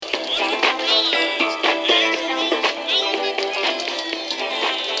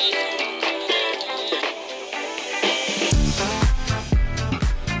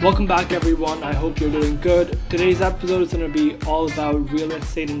Welcome back, everyone. I hope you're doing good. Today's episode is going to be all about real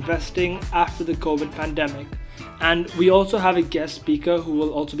estate investing after the COVID pandemic. And we also have a guest speaker who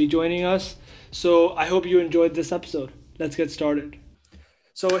will also be joining us. So I hope you enjoyed this episode. Let's get started.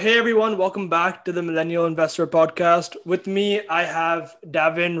 So, hey, everyone. Welcome back to the Millennial Investor Podcast. With me, I have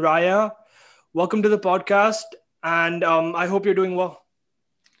Davin Raiha. Welcome to the podcast. And I hope you're doing well.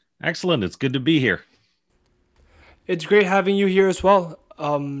 Excellent. It's good to be here. It's great having you here as well.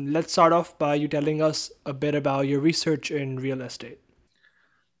 Let's start off by you telling us a bit about your research in real estate.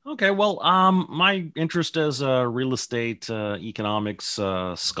 Okay, well, my interest as a real estate economics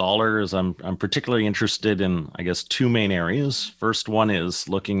scholar is I'm particularly interested in, I guess, two main areas. First one is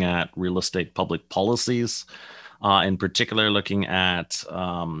looking at real estate public policies, in particular looking at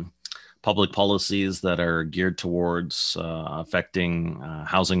public policies that are geared towards affecting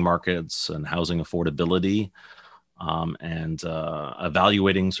housing markets and housing affordability. And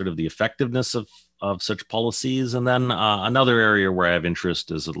evaluating sort of the effectiveness of such policies. And then another area where I have interest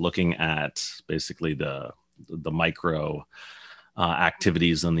is looking at basically the micro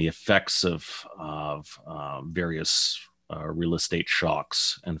activities and the effects of various real estate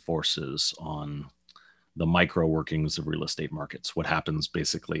shocks and forces on the micro workings of real estate markets. What happens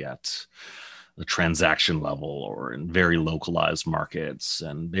basically at the transaction level or in very localized markets,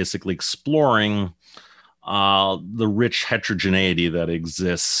 and basically exploring the rich heterogeneity that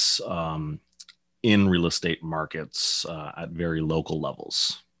exists in real estate markets at very local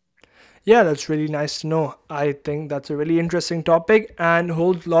levels. Yeah, that's really nice to know. I think that's a really interesting topic and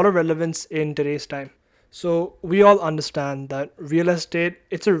holds a lot of relevance in today's time. So, we all understand that real estate,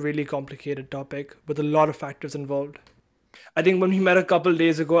 it's a really complicated topic with a lot of factors involved. I think when we met a couple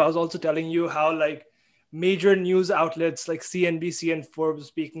days ago, I was also telling you how major news outlets like CNBC and Forbes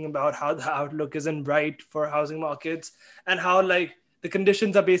speaking about how the outlook isn't bright for housing markets and how the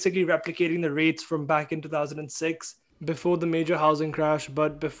conditions are basically replicating the rates from back in 2006 before the major housing crash.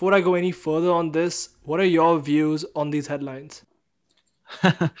 But before I go any further on this, what are your views on these headlines?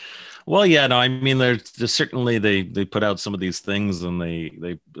 Well, yeah, no, I mean, there's certainly they put out some of these things and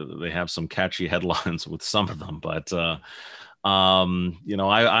they have some catchy headlines with some of them, but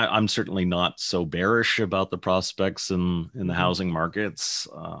I'm certainly not so bearish about the prospects in the housing markets.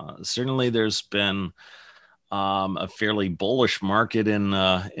 Certainly, there's been a fairly bullish market in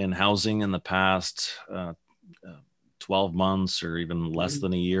housing in the past 12 months or even less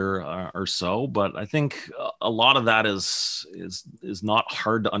than a year or so. But I think a lot of that is not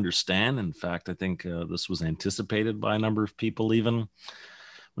hard to understand. In fact, I think this was anticipated by a number of people even.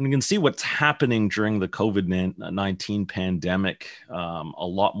 When you can see what's happening during the COVID-19 pandemic, a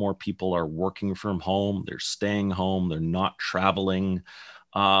lot more people are working from home, they're staying home, they're not traveling.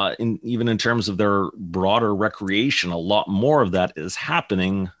 Even in terms of their broader recreation, a lot more of that is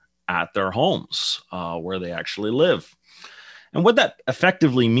happening at their homes where they actually live. And what that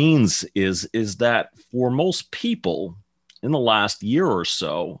effectively means is that for most people, in the last year or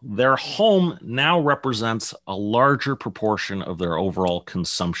so, their home now represents a larger proportion of their overall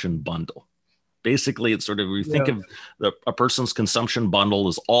consumption bundle. Basically, it's sort of, we think of a person's consumption bundle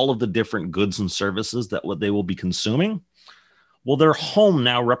as all of the different goods and services that what they will be consuming. Well, their home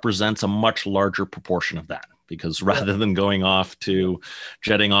now represents a much larger proportion of that, because rather than jetting off to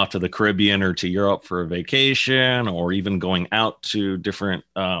the Caribbean or to Europe for a vacation, or even going out to different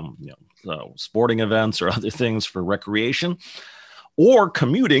sporting events or other things for recreation, or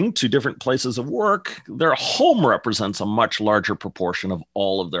commuting to different places of work, their home represents a much larger proportion of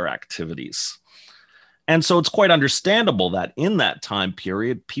all of their activities. And so it's quite understandable that in that time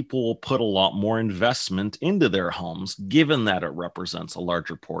period, people will put a lot more investment into their homes, given that it represents a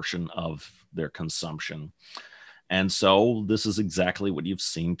larger portion of their consumption. And so this is exactly what you've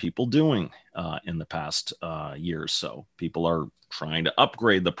seen people doing in the past year or so. People are trying to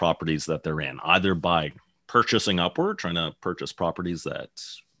upgrade the properties that they're in, either by purchasing upward, trying to purchase properties that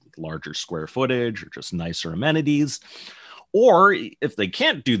larger square footage or just nicer amenities. Or if they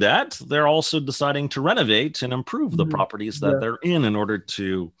can't do that, they're also deciding to renovate and improve the properties that they're in order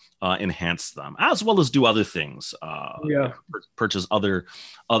to enhance them, as well as do other things, purchase other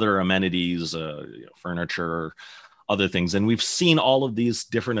amenities, furniture, other things. And we've seen all of these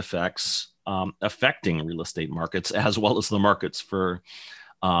different effects affecting real estate markets, as well as the markets for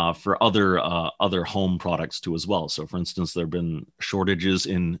other home products too as well. So, for instance, there have been shortages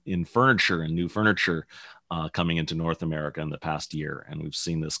in furniture and new furniture coming into North America in the past year, and we've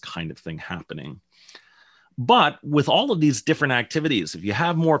seen this kind of thing happening. But with all of these different activities, if you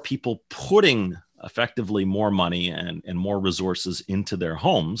have more people putting effectively more money and more resources into their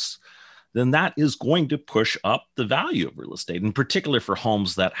homes, then that is going to push up the value of real estate, in particular for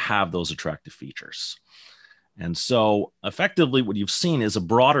homes that have those attractive features. And so effectively what you've seen is a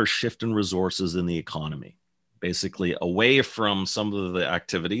broader shift in resources in the economy, basically away from some of the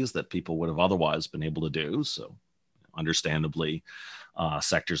activities that people would have otherwise been able to do. So understandably,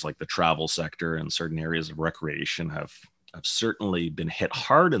 sectors like the travel sector and certain areas of recreation have certainly been hit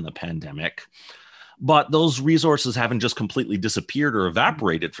hard in the pandemic. But those resources haven't just completely disappeared or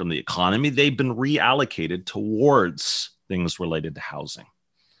evaporated from the economy. They've been reallocated towards things related to housing.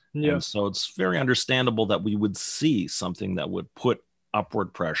 Yeah. And so it's very understandable that we would see something that would put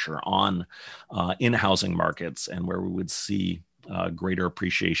upward pressure on in housing markets, and where we would see greater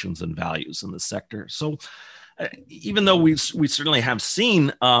appreciations and values in the sector. So even though we certainly have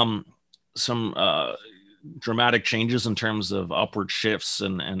seen some dramatic changes in terms of upward shifts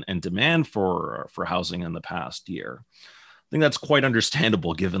and demand for housing in the past year, I think that's quite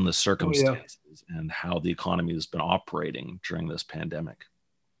understandable given the Oh, yeah. circumstances and how the economy has been operating during this pandemic.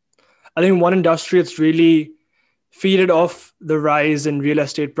 I think one industry that's really feeded off the rise in real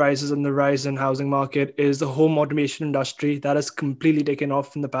estate prices and the rise in housing market is the home automation industry that has completely taken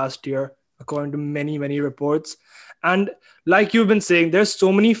off in the past year, according to many reports. And like you've been saying, there's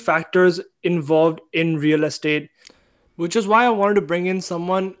so many factors involved in real estate, which is why I wanted to bring in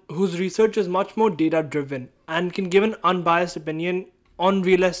someone whose research is much more data driven and can give an unbiased opinion on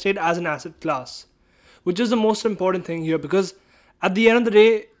real estate as an asset class, which is the most important thing here because at the end of the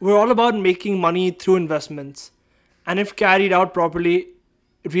day, we're all about making money through investments. And if carried out properly,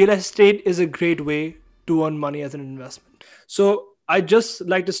 real estate is a great way to earn money as an investment. So I just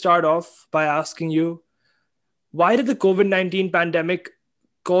like to start off by asking you, why did the COVID-19 pandemic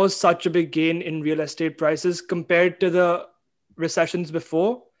cause such a big gain in real estate prices compared to the recessions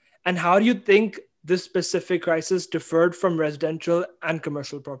before? And how do you think this specific crisis differed from residential and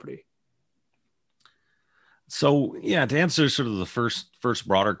commercial property? So yeah, to answer sort of the first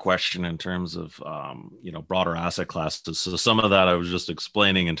broader question in terms of broader asset classes. So some of that I was just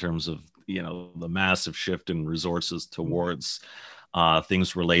explaining in terms of the massive shift in resources towards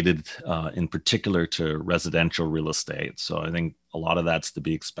things related in particular to residential real estate. So I think a lot of that's to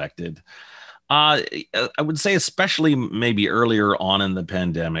be expected. Uh, I would say, especially maybe earlier on in the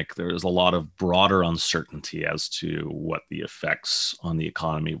pandemic, there was a lot of broader uncertainty as to what the effects on the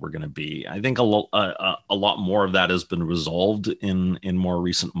economy were going to be. I think a lot more of that has been resolved in more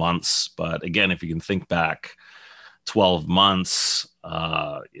recent months. But again, if you can think back 12 months,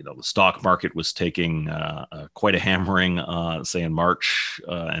 the stock market was taking quite a hammering, say in March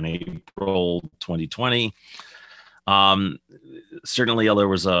and April 2020. Um, Certainly, there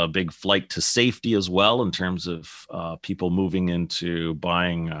was a big flight to safety as well in terms of people moving into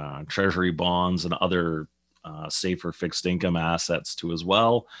buying treasury bonds and other safer fixed income assets too as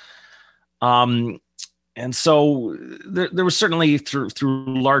well. Um, and so there was certainly through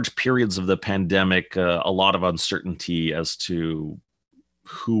large periods of the pandemic a lot of uncertainty as to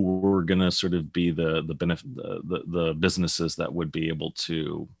who were going to sort of be the businesses that would be able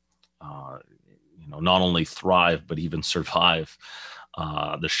to uh, not only thrive but even survive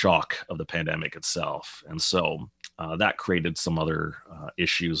the shock of the pandemic itself. And so that created some other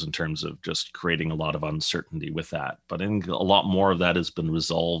issues in terms of just creating a lot of uncertainty with that. But I think a lot more of that has been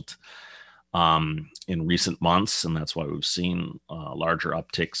resolved in recent months, and that's why we've seen larger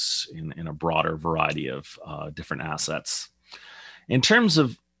upticks in a broader variety of different assets. In terms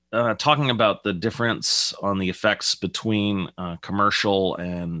of talking about the difference on the effects between commercial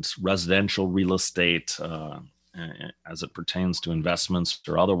and residential real estate as it pertains to investments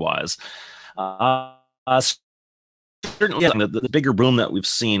or otherwise, uh, certainly the bigger boom that we've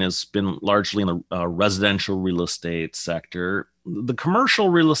seen has been largely in the residential real estate sector. The commercial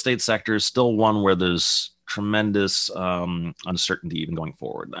real estate sector is still one where there's tremendous uncertainty even going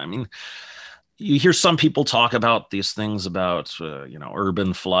forward. I mean, you hear some people talk about these things about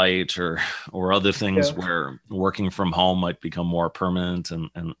urban flight or other things Yeah. where working from home might become more permanent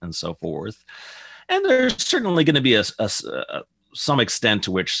and so forth. And there's certainly going to be some extent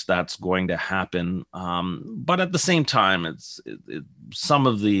to which that's going to happen, but at the same time, some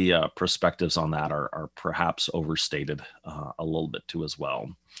of the perspectives on that are perhaps overstated a little bit too as well.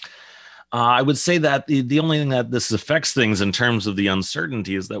 I would say that the only thing that this affects things in terms of the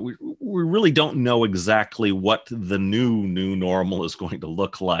uncertainty is that we really don't know exactly what the new normal is going to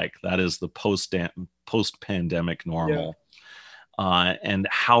look like. That is the post pandemic Yeah. normal, and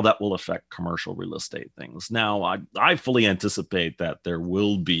how that will affect commercial real estate things. Now, I fully anticipate that there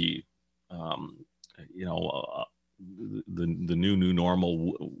will be, um, you know, the new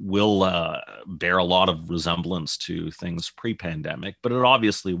normal will bear a lot of resemblance to things pre-pandemic, but it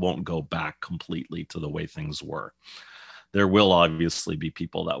obviously won't go back completely to the way things were. There will obviously be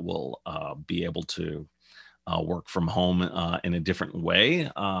people that will be able to work from home in a different way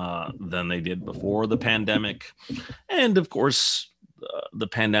than they did before the pandemic. And of course, the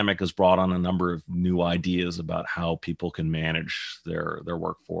pandemic has brought on a number of new ideas about how people can manage their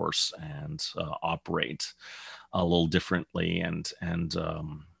workforce and operate a little differently and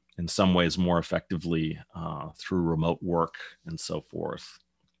in some ways more effectively through remote work and so forth.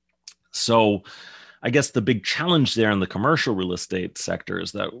 So I guess the big challenge there in the commercial real estate sector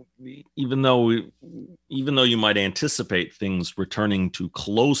is that even though you might anticipate things returning to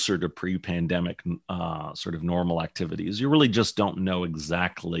closer to pre-pandemic sort of normal activities, you really just don't know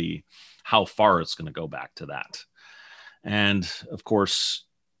exactly how far it's going to go back to that. And of course,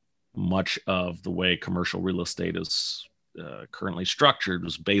 much of the way commercial real estate is currently structured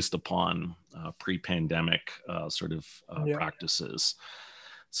was based upon pre-pandemic sort of Yeah. practices.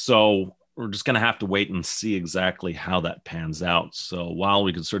 So we're just going to have to wait and see exactly how that pans out. So while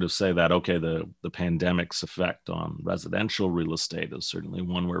we could sort of say that, okay, the pandemic's effect on residential real estate is certainly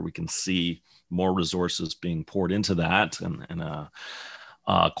one where we can see more resources being poured into that and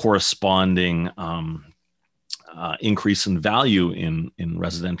a corresponding increase in value in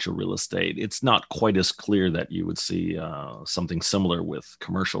residential real estate, it's not quite as clear that you would see something similar with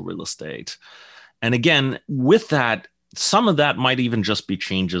commercial real estate. And again, with that, some of that might even just be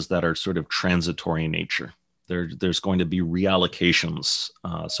changes that are sort of transitory in nature. There's going to be reallocations,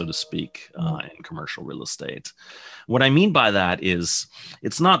 so to speak, in commercial real estate. What I mean by that is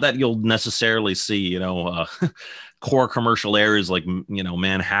it's not that you'll necessarily see, core commercial areas like,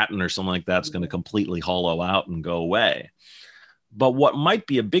 Manhattan or something like that's going to completely hollow out and go away. But what might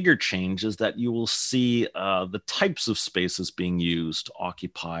be a bigger change is that you will see the types of spaces being used,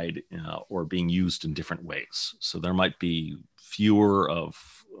 occupied, or being used in different ways. So there might be fewer of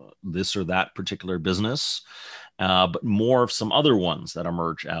this or that particular business, but more of some other ones that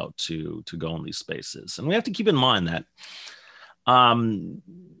emerge out to go in these spaces. And we have to keep in mind that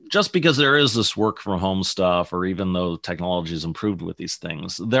just because there is this work from home stuff, or even though technology has improved with these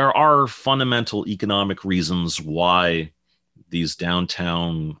things, there are fundamental economic reasons why these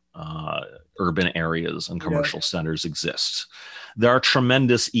downtown urban areas and commercial centers exist. There are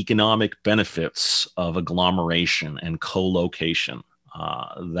tremendous economic benefits of agglomeration and co-location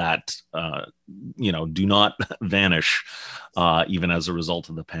that do not vanish even as a result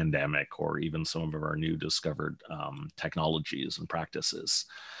of the pandemic or even some of our new discovered technologies and practices.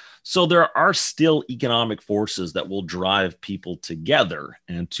 So there are still economic forces that will drive people together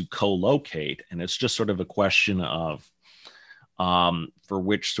and to co-locate. And it's just sort of a question of for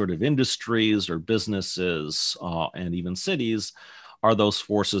which sort of industries or businesses and even cities are those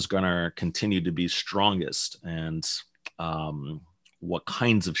forces going to continue to be strongest, and what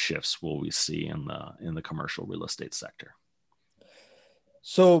kinds of shifts will we see in the commercial real estate sector?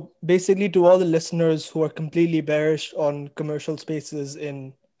 So basically, to all the listeners who are completely bearish on commercial spaces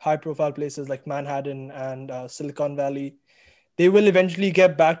in high-profile places like Manhattan and Silicon Valley, they will eventually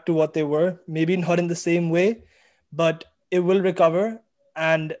get back to what they were. Maybe not in the same way, but it will recover.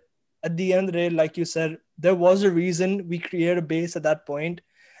 And at the end of the day, like you said, there was a reason we created a base at that point.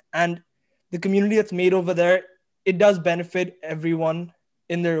 And the community that's made over there, it does benefit everyone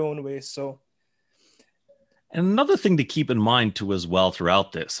in their own way. So, and another thing to keep in mind too as well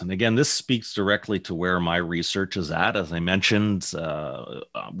throughout this, and again, this speaks directly to where my research is at. As I mentioned,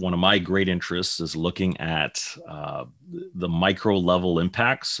 one of my great interests is looking at the micro level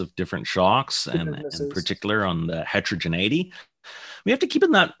impacts of different shocks, and in particular on the heterogeneity. We have to keep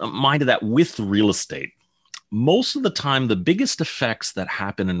in mind that with real estate, most of the time, the biggest effects that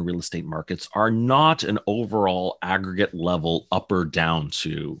happen in real estate markets are not an overall aggregate level up or down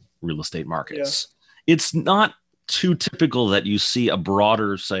to real estate markets. Yeah. It's not too typical that you see a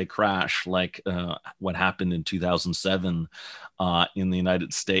broader, say, crash like what happened in 2007 in the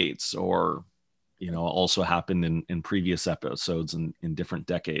United States, or also happened in previous episodes in different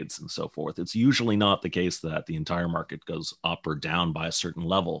decades and so forth. It's usually not the case that the entire market goes up or down by a certain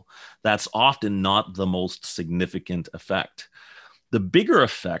level. That's often not the most significant effect. The bigger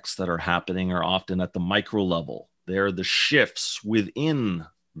effects that are happening are often at the micro level. They're the shifts within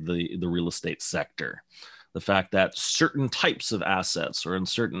the real estate sector. The fact that certain types of assets or in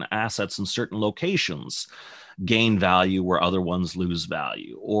certain assets in certain locations gain value where other ones lose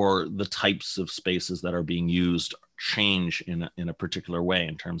value, or the types of spaces that are being used change in a particular way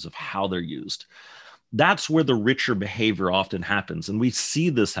in terms of how they're used. that's where the richer behavior often happens. And we see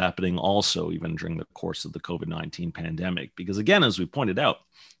this happening also even during the course of the COVID-19 pandemic, because again, as we pointed out,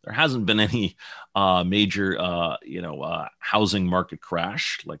 there hasn't been any major, housing market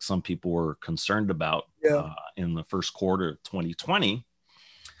crash like some people were concerned about Yeah. in the first quarter of 2020.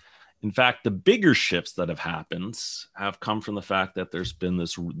 In fact, the bigger shifts that have happened have come from the fact that there's been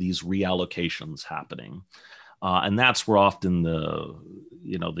these reallocations happening, and that's where often the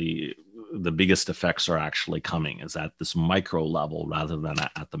biggest effects are actually coming, is at this micro level rather than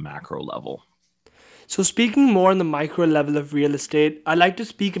at the macro level. So, speaking more on the micro level of real estate, I'd like to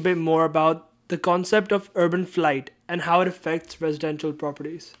speak a bit more about the concept of urban flight and how it affects residential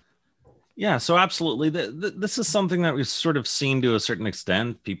properties. Yeah, so absolutely. This is something that we've sort of seen to a certain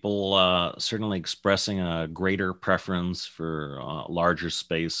extent. People certainly expressing a greater preference for larger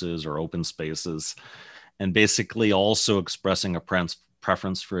spaces or open spaces, and basically also expressing a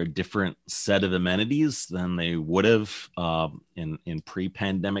preference for a different set of amenities than they would have in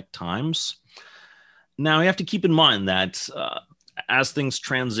pre-pandemic times. Now, you have to keep in mind that as things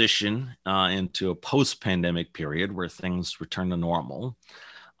transition into a post-pandemic period where things return to normal,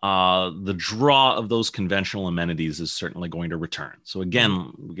 the draw of those conventional amenities is certainly going to return. So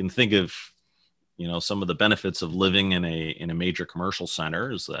again, we can think of some of the benefits of living in a major commercial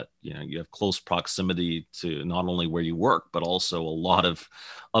center is that you have close proximity to not only where you work but also a lot of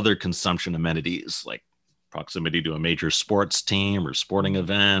other consumption amenities like proximity to a major sports team or sporting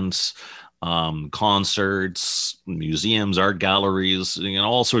events, concerts, museums, art galleries,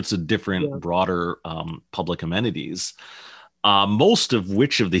 all sorts of different Yeah. broader public amenities, most of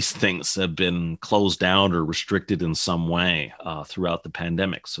which of these things have been closed down or restricted in some way throughout the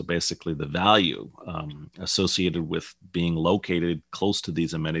pandemic. So basically, the value associated with being located close to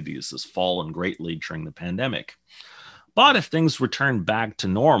these amenities has fallen greatly during the pandemic. But if things return back to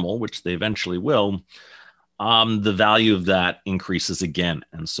normal, which they eventually will, the value of that increases again.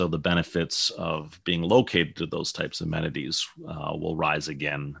 And so the benefits of being located to those types of amenities will rise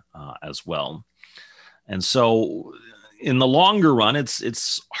again as well. And so in the longer run,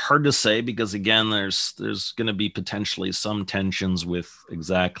 it's hard to say because again, there's going to be potentially some tensions with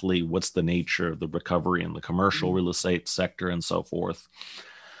exactly what's the nature of the recovery in the commercial real estate sector and so forth.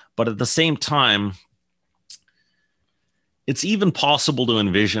 But at the same time, it's even possible to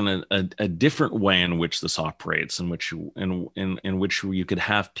envision a different way in which this operates, in which you could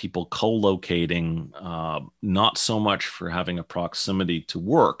have people co-locating, not so much for having a proximity to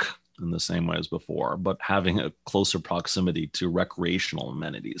work in the same way as before, but having a closer proximity to recreational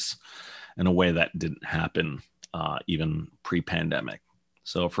amenities in a way that didn't happen even pre-pandemic.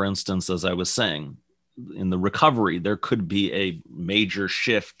 So, for instance, as I was saying, in the recovery, there could be a major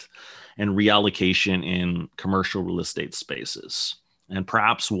shift and reallocation in commercial real estate spaces. And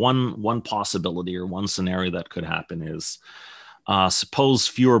perhaps one possibility or one scenario that could happen is suppose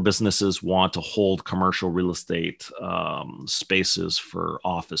fewer businesses want to hold commercial real estate spaces for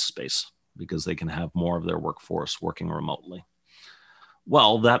office space because they can have more of their workforce working remotely.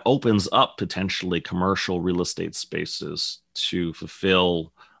 Well, that opens up potentially commercial real estate spaces to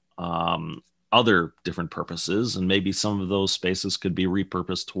fulfill other different purposes, and maybe some of those spaces could be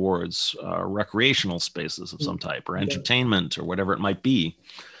repurposed towards recreational spaces of some type or entertainment or whatever it might be.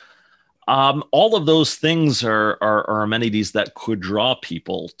 All of those things are amenities that could draw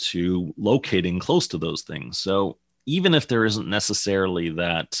people to locating close to those things. So even if there isn't necessarily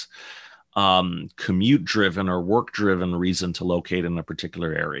that commute driven or work driven reason to locate in a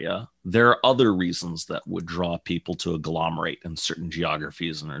particular area, there are other reasons that would draw people to agglomerate in certain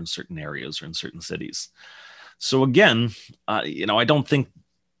geographies and in certain areas or in certain cities. So again, I don't think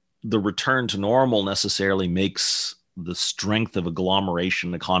the return to normal necessarily makes the strength of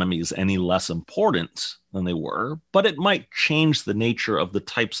agglomeration economies any less important than they were, but it might change the nature of the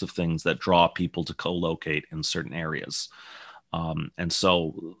types of things that draw people to co-locate in certain areas. And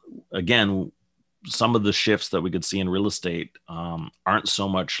so, again, some of the shifts that we could see in real estate aren't so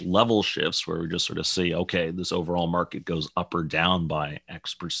much level shifts where we just sort of see, okay, this overall market goes up or down by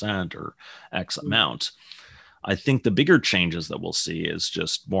X percent or X amount. I think the bigger changes that we'll see is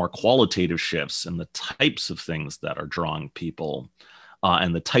just more qualitative shifts in the types of things that are drawing people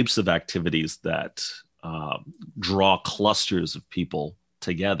and the types of activities that draw clusters of people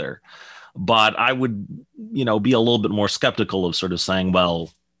together. But I would, be a little bit more skeptical of sort of saying,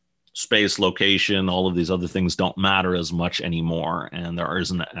 well, space, location, all of these other things don't matter as much anymore, and there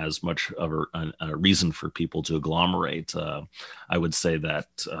isn't as much of a reason for people to agglomerate. I would say that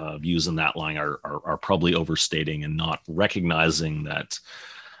views in that line are probably overstating and not recognizing that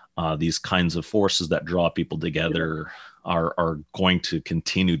these kinds of forces that draw people together are going to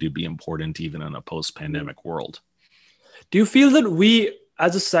continue to be important even in a Mm. post-pandemic world. Do you feel that we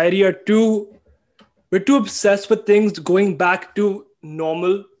as a society are we're too obsessed with things going back to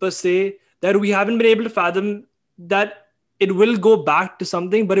normal per se that we haven't been able to fathom that it will go back to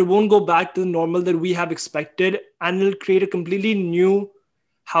something, but it won't go back to the normal that we have expected, and it'll create a completely new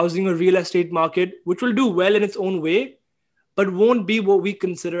housing or real estate market, which will do well in its own way, but won't be what we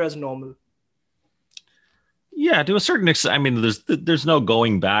consider as normal. Yeah, to a certain extent. I mean, there's no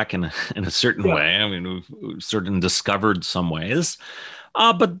going back in a certain Yeah. way. I mean, we've certain discovered some ways,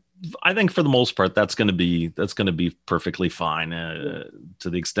 but I think for the most part, that's going to be perfectly fine. Yeah. To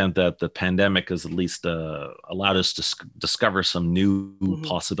the extent that the pandemic has at least allowed us to discover some new Hmm.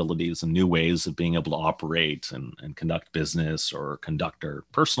 possibilities and new ways of being able to operate and conduct business or conduct our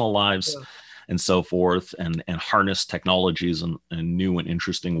personal lives Yeah. and so forth, and harness technologies in new and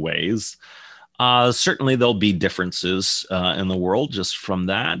interesting ways. Certainly, there'll be differences in the world just from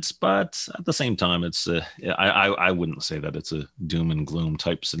that, but at the same time, I wouldn't say that it's a doom and gloom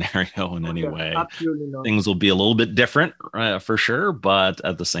type scenario in Oh, any yeah. way. Absolutely not. Things will be a little bit different for sure, but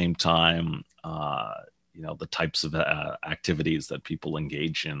at the same time, the types of activities that people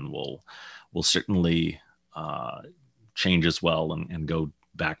engage in will certainly uh, change as well and go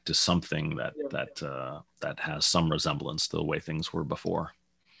back to something Yeah. that has some resemblance to the way things were before.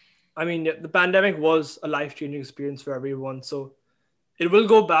 I mean, yeah, the pandemic was a life changing experience for everyone. So it will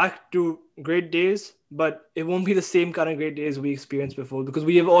go back to great days, but it won't be the same kind of great days we experienced before because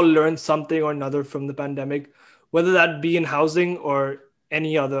we have all learned something or another from the pandemic, whether that be in housing or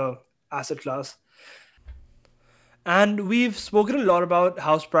any other asset class. And we've spoken a lot about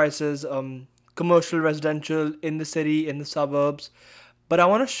house prices, commercial, residential, in the city, in the suburbs. But I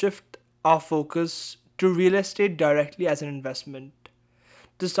want to shift our focus to real estate directly as an investment.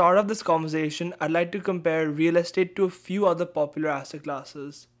 To start off this conversation, I'd like to compare real estate to a few other popular asset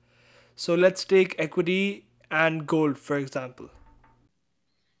classes. So let's take equity and gold, for example.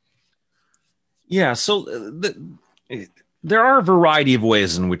 Yeah, so there are a variety of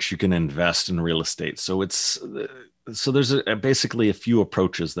ways in which you can invest in real estate. So there's basically a few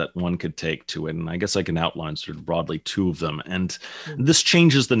approaches that one could take to it, and I guess I can outline sort of broadly two of them. And Mhm. this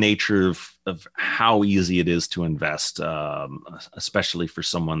changes the nature of how easy it is to invest, especially for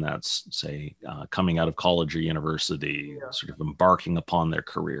someone that's say coming out of college or university, Yeah. sort of embarking upon their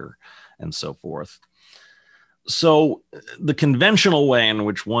career, and so forth. So the conventional way in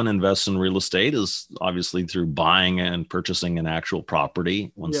which one invests in real estate is obviously through buying and purchasing an actual property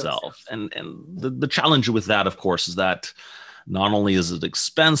Yes. oneself. And the challenge with that, of course, is that not only is it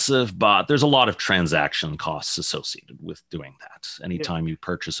expensive, but there's a lot of transaction costs associated with doing that. Yeah. Anytime you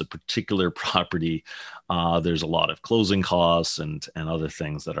purchase a particular property, there's a lot of closing costs and other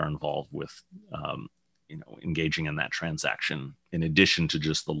things that are involved with engaging in that transaction in addition to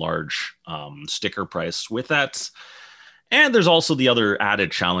just the large sticker price with that. And there's also the other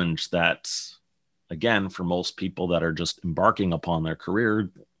added challenge that, again, for most people that are just embarking upon their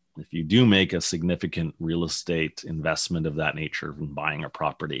career, if you do make a significant real estate investment of that nature in buying a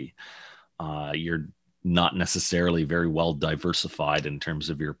property, you're not necessarily very well diversified in terms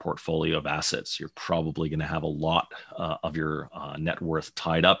of your portfolio of assets. You're probably going to have a lot of your net worth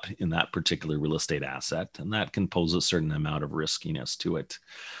tied up in that particular real estate asset, and that can pose a certain amount of riskiness to it,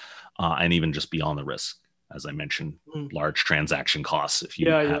 and even just beyond the risk, as I mentioned, Mm. large transaction costs. If you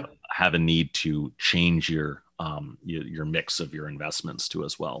Yeah, yeah. have a need to change your mix of your investments to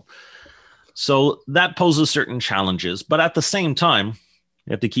as well. So that poses certain challenges, but at the same time,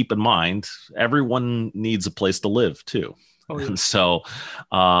 you have to keep in mind everyone needs a place to live too. Oh, yeah. And so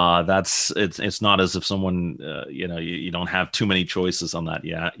that's it's not as if someone you don't have too many choices on that.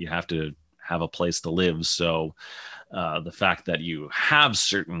 Yeah, you have to have a place to live. So the fact that you have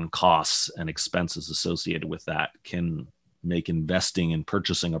certain costs and expenses associated with that can make investing and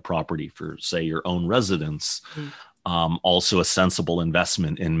purchasing a property for, say, your own residence Mm. also a sensible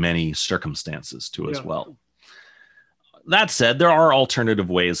investment in many circumstances too as Yeah. well. That said, there are alternative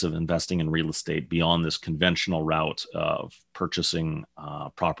ways of investing in real estate beyond this conventional route of purchasing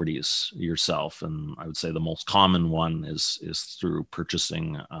properties yourself, and I would say the most common one is through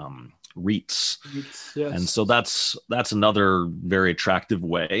purchasing REITs. It's, And yes. so that's another very attractive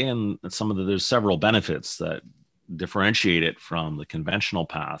way, and there's several benefits that differentiate it from the conventional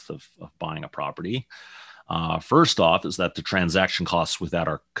path of buying a property. First off, is that the transaction costs with that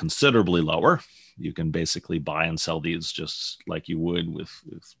are considerably lower. You can basically buy and sell these just like you would with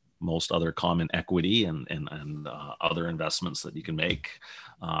most other common equity and other investments that you can make,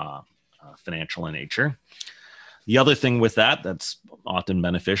 financial in nature. The other thing with that that's often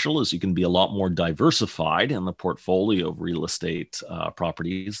beneficial is you can be a lot more diversified in the portfolio of real estate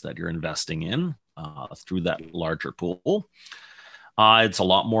properties that you're investing in through that larger pool. It's a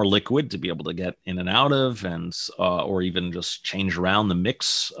lot more liquid to be able to get in and out of, and or even just change around the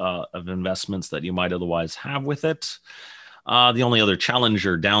mix of investments that you might otherwise have with it. The only other challenge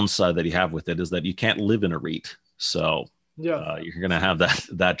or downside that you have with it is that you can't live in a REIT. So Yeah. you're going to have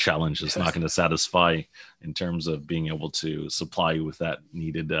that challenge. It's not Yes. going to satisfy in terms of being able to supply you with that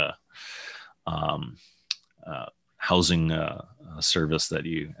needed um, housing service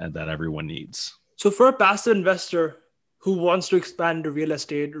that everyone needs. So for a passive investor who wants to expand into real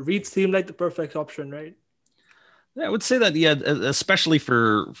estate, REITs seem like the perfect option, right? Yeah, I would say that, yeah, especially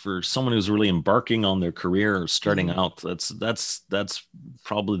for someone who's really embarking on their career or starting Mhm. out, that's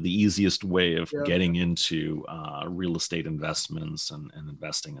probably the easiest way of Yeah. getting into real estate investments and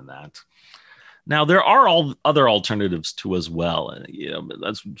investing in that. Now, there are all other alternatives too as well.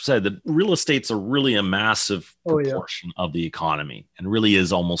 As said, that real estate's really a massive Oh yeah. proportion of the economy and really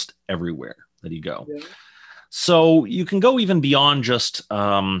is almost everywhere that you go. Yeah. So you can go even beyond just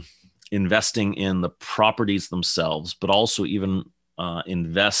investing in the properties themselves, but also even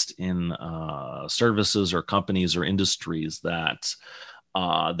invest in services or companies or industries that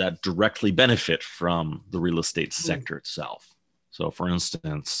directly benefit from the real estate Mm. sector itself. So, for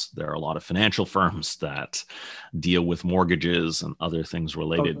instance, there are a lot of financial firms that deal with mortgages and other things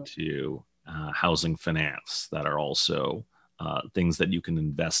related Okay. to housing finance that are also things that you can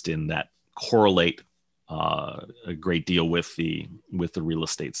invest in that correlate a great deal with the real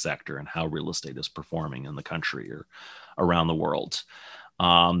estate sector and how real estate is performing in the country or around the world.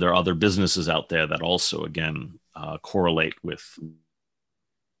 There are other businesses out there that also, again, correlate with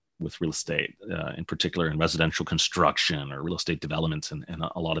real estate, in particular in residential construction or real estate development, and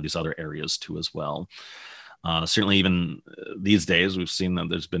a lot of these other areas too as well. Certainly, even these days, we've seen that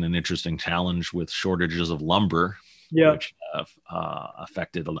there's been an interesting challenge with shortages of lumber, Yeah. which have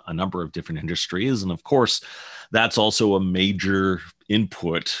affected a number of different industries. And of course, that's also a major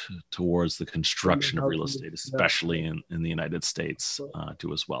input towards the construction of real Housing. estate, Yeah. especially in the United States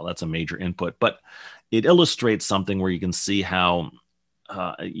too as well. That's a major input. But it illustrates something where you can see how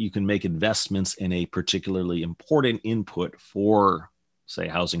you can make investments in a particularly important input for, say,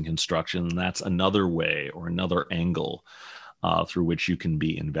 housing construction. And that's another way or another angle through which you can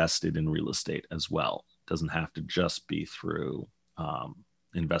be invested in real estate as well. It doesn't have to just be through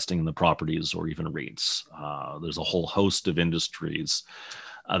investing in the properties or even REITs. There's a whole host of industries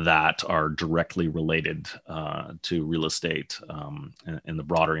that are directly related to real estate and the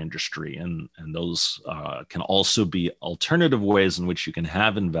broader industry. And those can also be alternative ways in which you can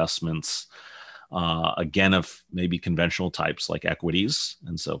have investments, again, of maybe conventional types like equities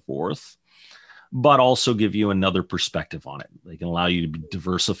and so forth, but also give you another perspective on it. They can allow you to be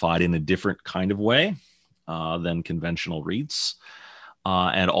diversified in a different kind of way than conventional REITs.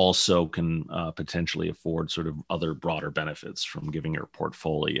 And also can potentially afford sort of other broader benefits from giving your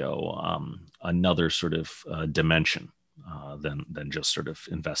portfolio another sort of dimension than just sort of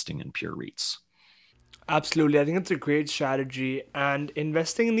investing in pure REITs. Absolutely. I think it's a great strategy. And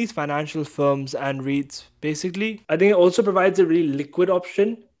investing in these financial firms and REITs, basically, I think it also provides a really liquid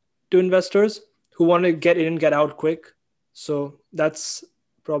option to investors who want to get in and get out quick. So that's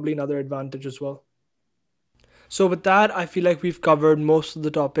probably another advantage as well. So, with that, I feel like we've covered most of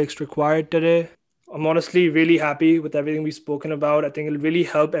the topics required today. I'm honestly really happy with everything we've spoken about. I think it'll really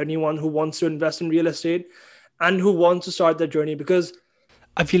help anyone who wants to invest in real estate and who wants to start their journey, because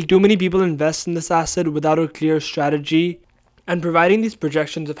I feel too many people invest in this asset without a clear strategy, and providing these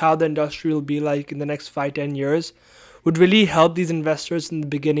projections of how the industry will be like in the next 5-10 years would really help these investors in the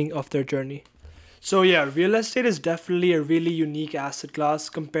beginning of their journey. So, yeah, real estate is definitely a really unique asset class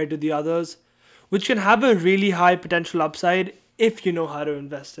compared to the others, which can have a really high potential upside if you know how to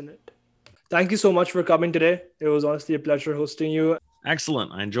invest in it. Thank you so much for coming today. It was honestly a pleasure hosting you.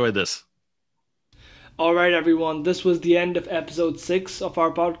 Excellent. I enjoyed this. All right, everyone, this was the end of episode 6 of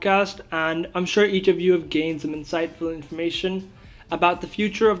our podcast, and I'm sure each of you have gained some insightful information about the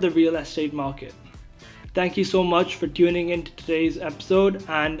future of the real estate market. Thank you so much for tuning in to today's episode,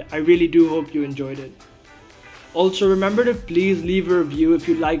 and I really do hope you enjoyed it. Also, remember to please leave a review if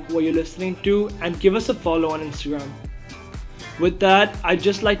you like what you're listening to, and give us a follow on Instagram. With that, I'd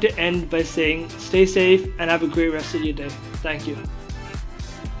just like to end by saying stay safe and have a great rest of your day. Thank you.